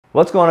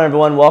What's going on,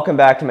 everyone? Welcome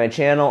back to my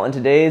channel. In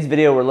today's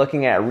video, we're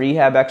looking at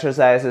rehab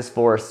exercises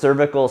for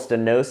cervical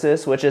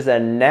stenosis, which is a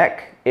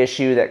neck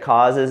issue that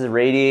causes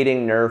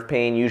radiating nerve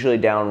pain, usually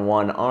down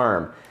one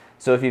arm.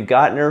 So if you've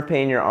got nerve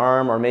pain in your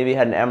arm, or maybe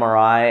had an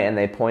MRI and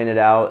they pointed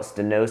out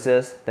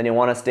stenosis, then you'll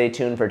want to stay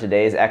tuned for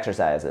today's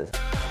exercises.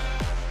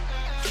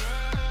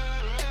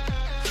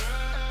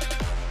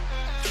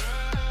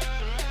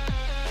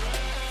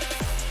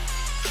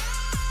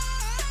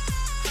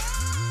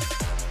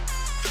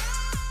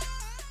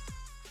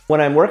 When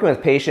I'm working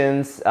with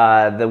patients,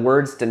 the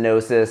word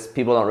stenosis,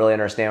 people don't really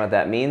understand what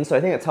that means, so I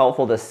think it's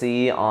helpful to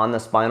see on the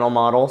spinal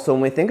model. So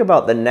when we think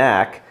about the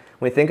neck,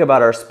 when we think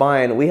about our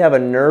spine, we have a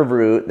nerve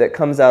root that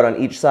comes out on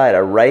each side,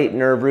 a right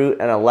nerve root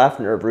and a left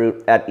nerve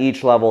root at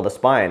each level of the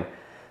spine.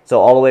 So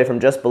all the way from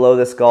just below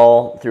the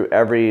skull through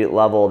every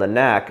level of the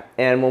neck.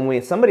 And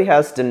when somebody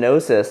has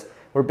stenosis,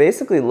 we're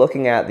basically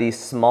looking at these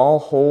small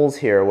holes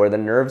here where the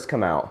nerves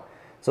come out.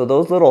 So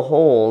those little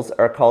holes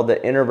are called the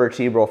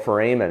intervertebral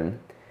foramen.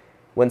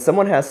 When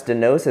someone has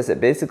stenosis, it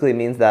basically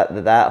means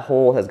that that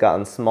hole has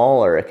gotten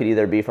smaller. It could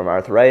either be from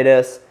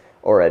arthritis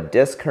or a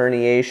disc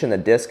herniation. The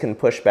disc can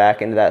push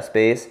back into that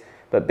space,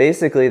 but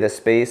basically the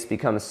space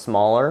becomes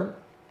smaller,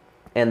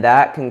 and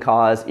that can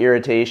cause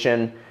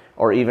irritation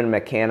or even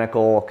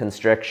mechanical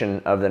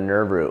constriction of the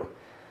nerve root.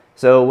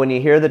 So when you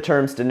hear the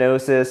term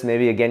stenosis,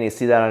 maybe again you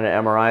see that on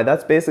an MRI,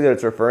 that's basically what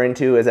it's referring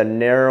to as a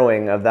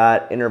narrowing of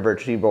that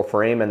intervertebral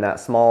foramen,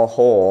 that small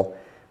hole,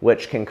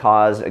 which can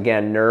cause,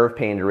 again, nerve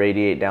pain to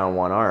radiate down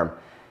one arm.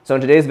 So in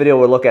today's video,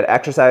 we'll look at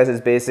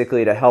exercises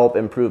basically to help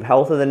improve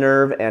health of the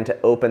nerve and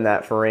to open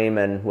that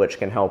foramen, which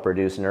can help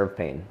reduce nerve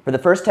pain. For the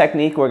first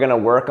technique, we're gonna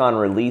work on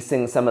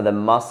releasing some of the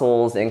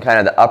muscles in kind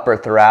of the upper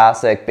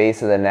thoracic,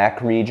 base of the neck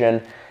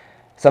region.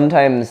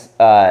 Sometimes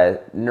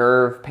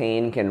nerve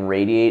pain can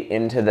radiate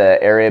into the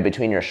area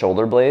between your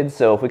shoulder blades.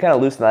 So if we kind of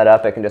loosen that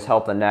up, it can just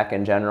help the neck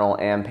in general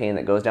and pain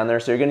that goes down there.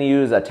 So you're going to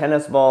use a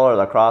tennis ball or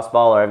lacrosse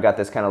ball, or I've got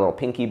this kind of little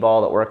pinky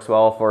ball that works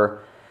well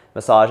for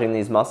massaging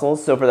these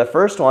muscles. So for the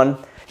first one,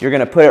 you're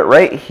going to put it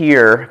right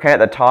here, kind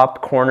of at the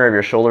top corner of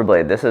your shoulder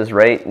blade. This is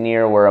right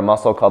near where a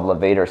muscle called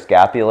levator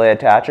scapulae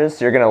attaches.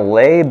 So you're going to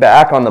lay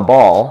back on the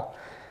ball,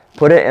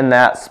 put it in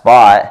that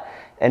spot,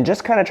 and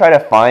just kind of try to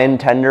find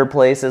tender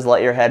places.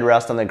 Let your head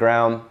rest on the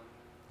ground.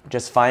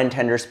 Just find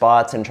tender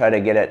spots and try to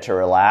get it to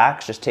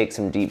relax. Just take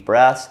some deep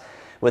breaths.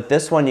 With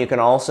this one, you can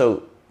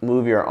also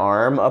move your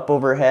arm up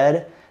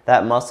overhead.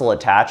 That muscle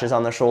attaches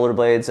on the shoulder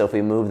blade, so if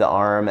we move the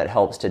arm, it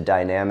helps to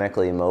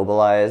dynamically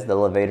mobilize the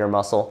levator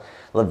muscle.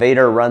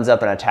 Levator runs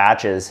up and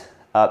attaches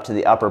up to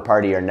the upper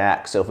part of your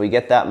neck. So if we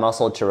get that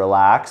muscle to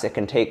relax, it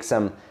can take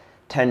some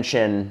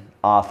tension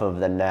off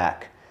of the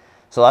neck.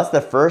 So that's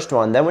the first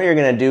one. Then what you're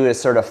going to do is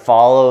sort of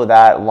follow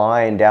that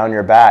line down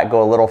your back,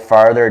 go a little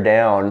farther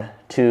down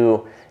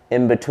to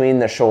in between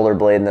the shoulder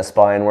blade and the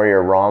spine where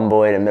your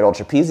rhomboid and middle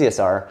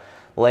trapezius are.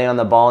 Lay on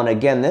the ball, and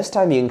again, this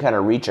time you can kind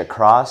of reach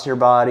across your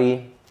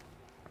body,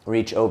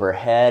 reach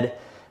overhead,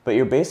 but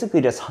you're basically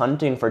just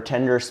hunting for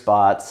tender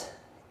spots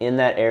in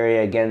that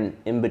area, again,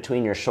 in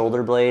between your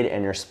shoulder blade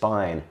and your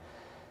spine.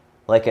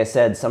 Like I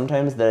said,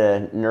 sometimes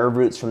the nerve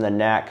roots from the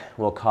neck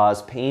will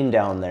cause pain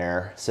down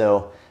there,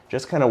 so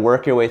just kind of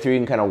work your way through. You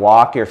can kind of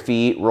walk your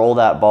feet, roll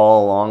that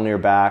ball along your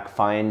back,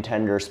 find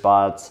tender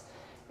spots,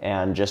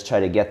 and just try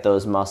to get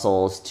those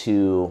muscles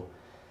to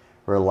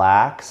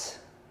relax.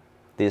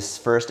 This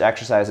first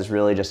exercise is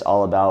really just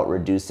all about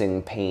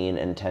reducing pain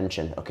and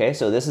tension. Okay,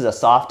 so this is a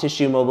soft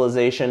tissue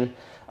mobilization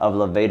of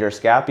levator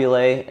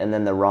scapulae and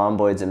then the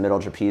rhomboids and middle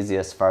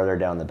trapezius farther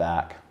down the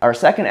back. Our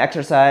second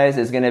exercise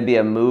is going to be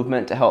a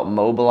movement to help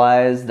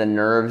mobilize the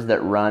nerves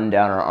that run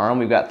down our arm.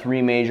 We've got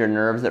three major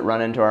nerves that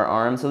run into our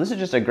arm, so this is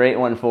just a great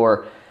one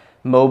for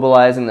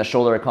mobilizing the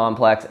shoulder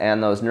complex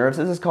and those nerves.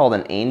 This is called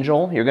an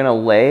angel. You're going to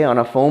lay on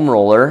a foam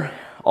roller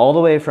all the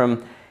way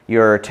from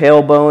your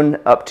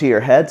tailbone up to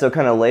your head, so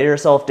kind of lay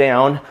yourself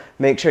down,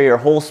 make sure your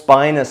whole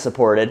spine is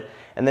supported,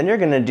 and then you're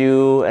going to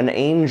do an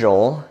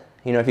angel.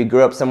 You know, if you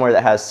grew up somewhere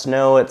that has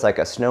snow, it's like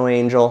a snow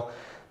angel.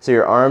 So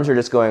your arms are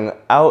just going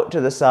out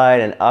to the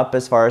side and up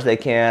as far as they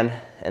can,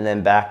 and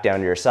then back down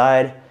to your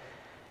side.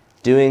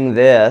 Doing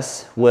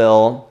this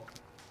will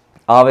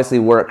obviously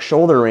work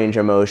shoulder range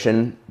of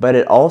motion, but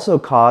it also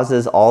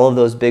causes all of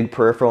those big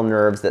peripheral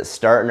nerves that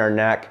start in our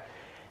neck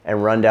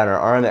and run down our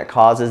arm, that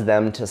causes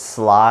them to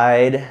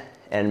slide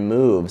and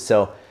move.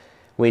 So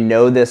we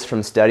know this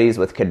from studies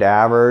with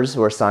cadavers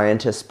where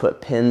scientists put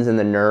pins in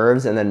the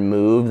nerves and then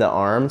move the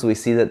arms. We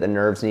see that the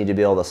nerves need to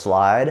be able to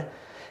slide.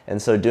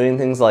 And so doing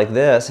things like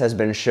this has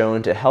been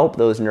shown to help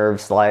those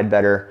nerves slide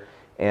better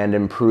and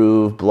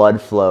improve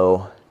blood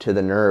flow to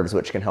the nerves,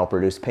 which can help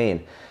reduce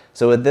pain.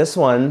 So with this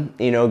one,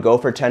 you know, go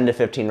for 10 to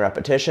 15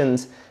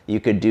 repetitions. You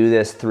could do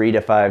this 3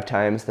 to 5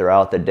 times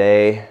throughout the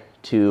day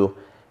to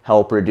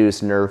help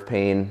reduce nerve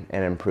pain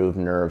and improve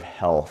nerve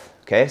health.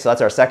 Okay, so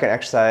that's our second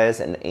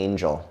exercise, an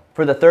angel.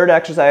 For the third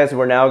exercise,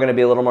 we're now going to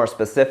be a little more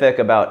specific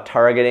about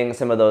targeting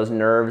some of those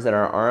nerves in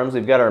our arms.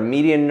 We've got our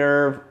median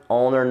nerve,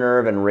 ulnar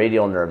nerve, and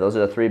radial nerve. Those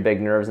are the three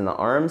big nerves in the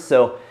arms.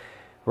 So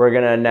We're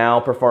going to now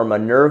perform a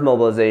nerve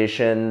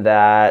mobilization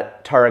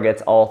that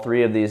targets all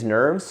three of these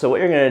nerves. So what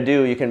you're going to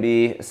do, you can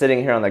be sitting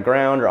here on the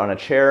ground or on a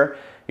chair.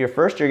 You're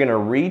going to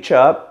reach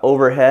up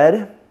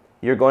overhead.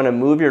 You're going to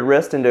move your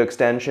wrist into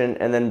extension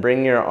and then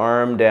bring your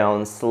arm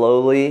down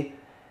slowly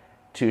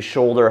to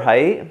shoulder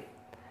height.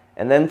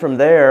 And then from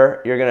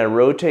there, you're going to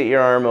rotate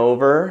your arm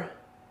over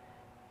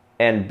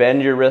and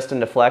bend your wrist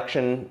into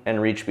flexion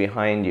and reach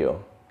behind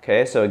you.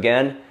 Okay, so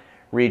again,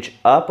 reach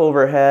up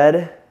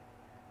overhead.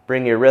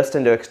 Bring your wrist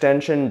into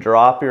extension,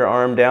 drop your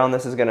arm down.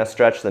 This is going to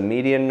stretch the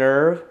median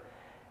nerve.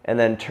 And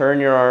then turn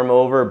your arm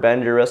over,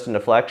 bend your wrist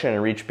into flexion,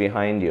 and reach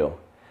behind you.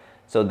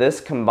 So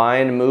this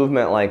combined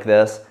movement like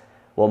this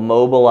will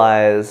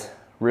mobilize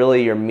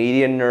really your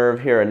median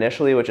nerve here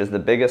initially, which is the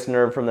biggest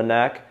nerve from the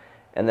neck,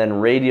 and then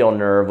radial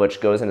nerve, which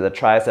goes into the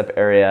tricep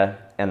area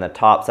and the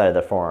top side of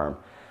the forearm.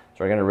 So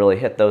we're going to really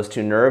hit those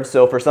two nerves.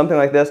 So for something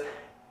like this,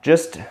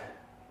 just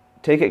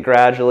take it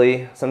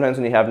gradually. Sometimes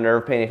when you have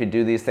nerve pain, if you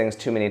do these things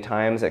too many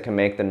times, it can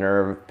make the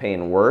nerve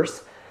pain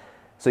worse.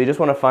 So you just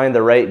want to find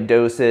the right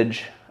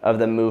dosage of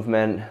the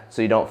movement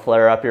so you don't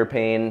flare up your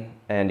pain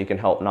and you can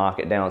help knock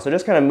it down. So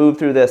just kind of move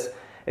through this.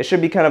 It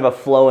should be kind of a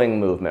flowing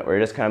movement where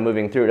you're just kind of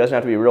moving through. It doesn't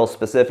have to be real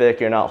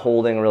specific. You're not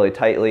holding really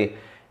tightly.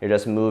 You're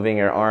just moving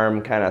your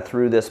arm kind of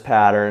through this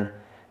pattern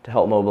to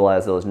help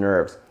mobilize those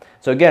nerves.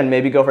 So again,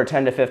 maybe go for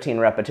 10 to 15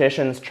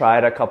 repetitions. Try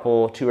it a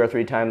couple, 2 or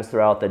 3 times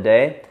throughout the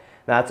day.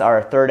 That's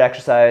our third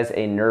exercise,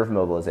 a nerve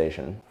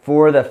mobilization.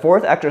 For the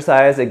fourth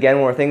exercise, again,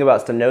 when we're thinking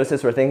about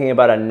stenosis, we're thinking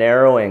about a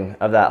narrowing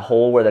of that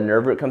hole where the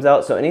nerve root comes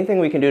out. So anything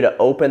we can do to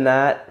open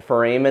that,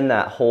 foramen,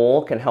 that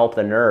hole, can help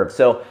the nerve.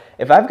 So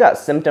if I've got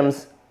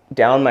symptoms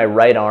down my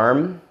right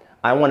arm,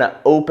 I want to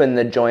open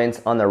the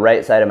joints on the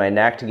right side of my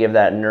neck to give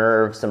that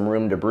nerve some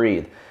room to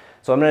breathe.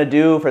 So what I'm going to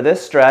do for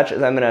this stretch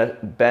is I'm going to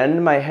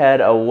bend my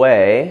head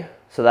away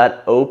so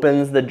that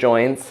opens the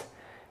joints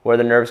where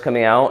the nerve's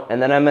coming out,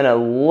 and then I'm going to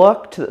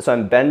look to, so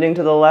I'm bending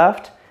to the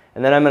left,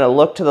 and then I'm going to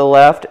look to the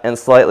left and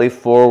slightly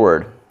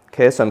forward.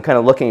 Okay, so I'm kind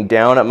of looking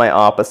down at my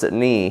opposite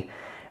knee.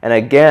 And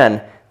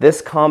again,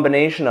 this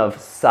combination of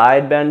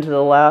side bend to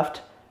the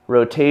left,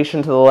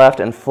 rotation to the left,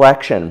 and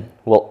flexion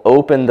will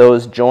open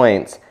those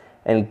joints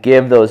and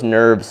give those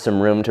nerves some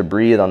room to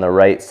breathe on the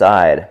right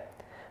side.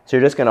 So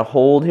you're just going to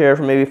hold here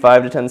for maybe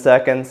 5 to 10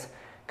 seconds,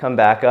 come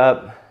back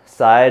up,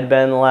 side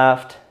bend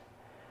left,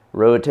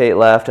 rotate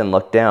left, and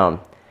look down.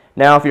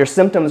 Now, if your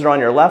symptoms are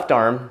on your left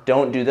arm,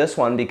 don't do this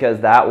one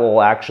because that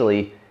will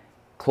actually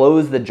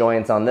close the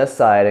joints on this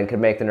side and could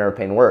make the nerve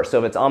pain worse. So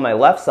if it's on my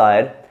left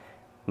side,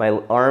 my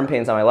arm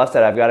pain's on my left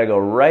side, I've got to go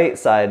right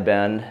side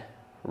bend,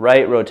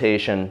 right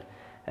rotation,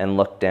 and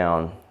look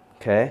down.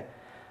 Okay?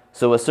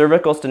 So with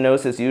cervical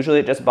stenosis, usually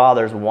it just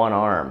bothers one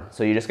arm.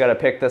 So you just got to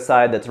pick the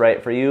side that's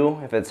right for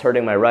you. If it's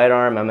hurting my right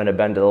arm, I'm going to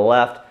bend to the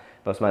left.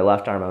 If it's my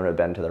left arm, I'm going to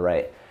bend to the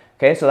right.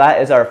 Okay, so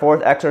that is our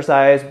fourth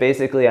exercise,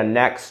 basically a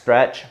neck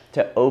stretch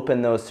to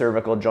open those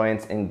cervical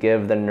joints and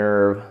give the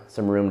nerve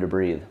some room to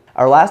breathe.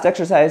 Our last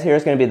exercise here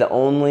is going to be the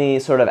only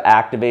sort of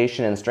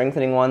activation and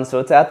strengthening one.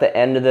 So it's at the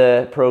end of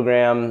the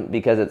program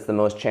because it's the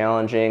most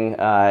challenging.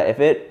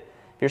 If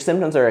your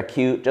symptoms are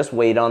acute, just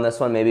wait on this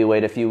one. Maybe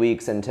wait a few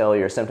weeks until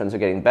your symptoms are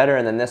getting better,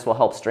 and then this will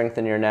help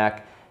strengthen your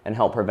neck and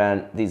help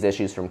prevent these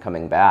issues from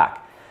coming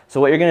back. So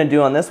what you're going to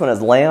do on this one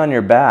is lay on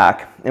your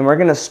back, and we're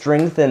going to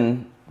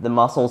strengthen the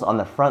muscles on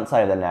the front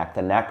side of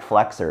the neck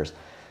flexors.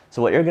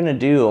 So what you're going to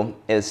do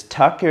is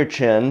tuck your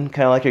chin,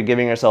 kind of like you're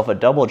giving yourself a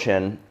double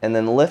chin, and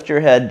then lift your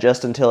head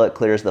just until it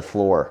clears the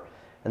floor.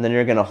 And then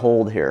you're going to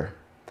hold here.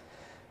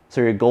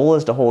 So your goal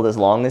is to hold as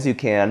long as you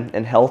can.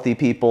 In healthy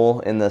people,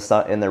 in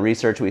the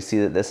research, we see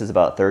that this is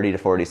about 30 to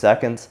 40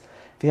 seconds.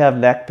 If you have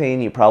neck pain,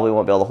 you probably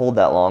won't be able to hold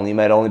that long. You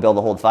might only be able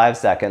to hold 5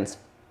 seconds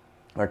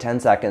or 10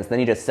 seconds.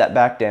 Then you just set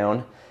back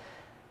down,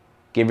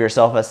 give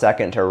yourself a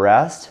second to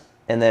rest,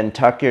 and then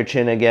tuck your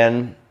chin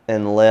again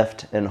and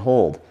lift and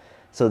hold.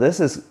 So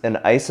this is an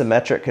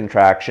isometric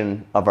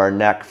contraction of our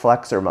neck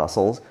flexor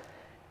muscles,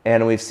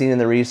 and we've seen in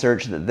the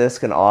research that this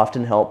can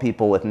often help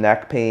people with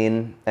neck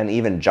pain and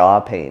even jaw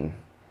pain.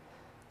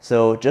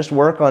 So just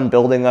work on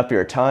building up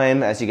your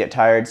time. As you get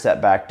tired, set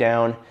back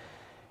down.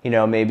 You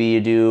know, maybe you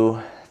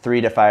do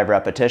 3 to 5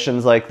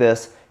 repetitions like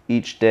this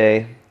each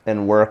day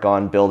and work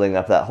on building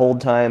up that hold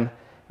time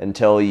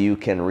until you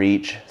can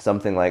reach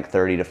something like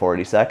 30 to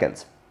 40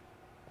 seconds.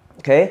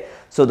 Okay,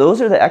 so those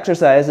are the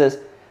exercises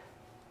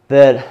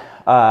that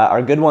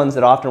are good ones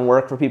that often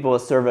work for people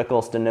with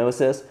cervical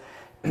stenosis.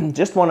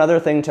 Just one other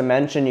thing to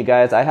mention, you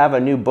guys, I have a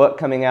new book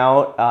coming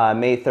out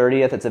May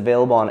 30th. It's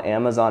available on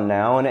Amazon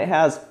now, and it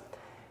has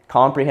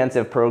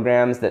comprehensive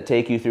programs that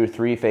take you through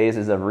 3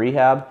 phases of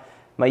rehab.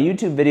 My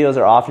YouTube videos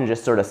are often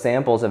just sort of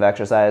samples of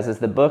exercises.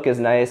 The book is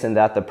nice in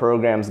that the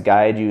programs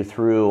guide you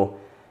through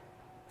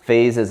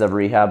phases of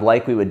rehab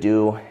like we would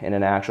do in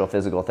an actual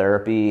physical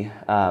therapy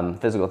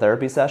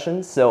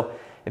session. So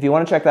if you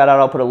want to check that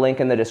out, I'll put a link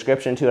in the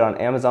description to it on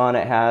Amazon.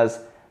 It has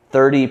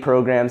 30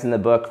 programs in the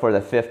book for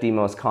the 50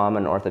 most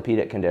common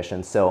orthopedic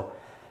conditions. So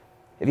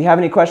if you have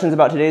any questions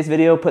about today's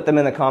video, put them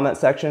in the comment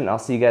section. I'll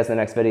see you guys in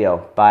the next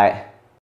video. Bye.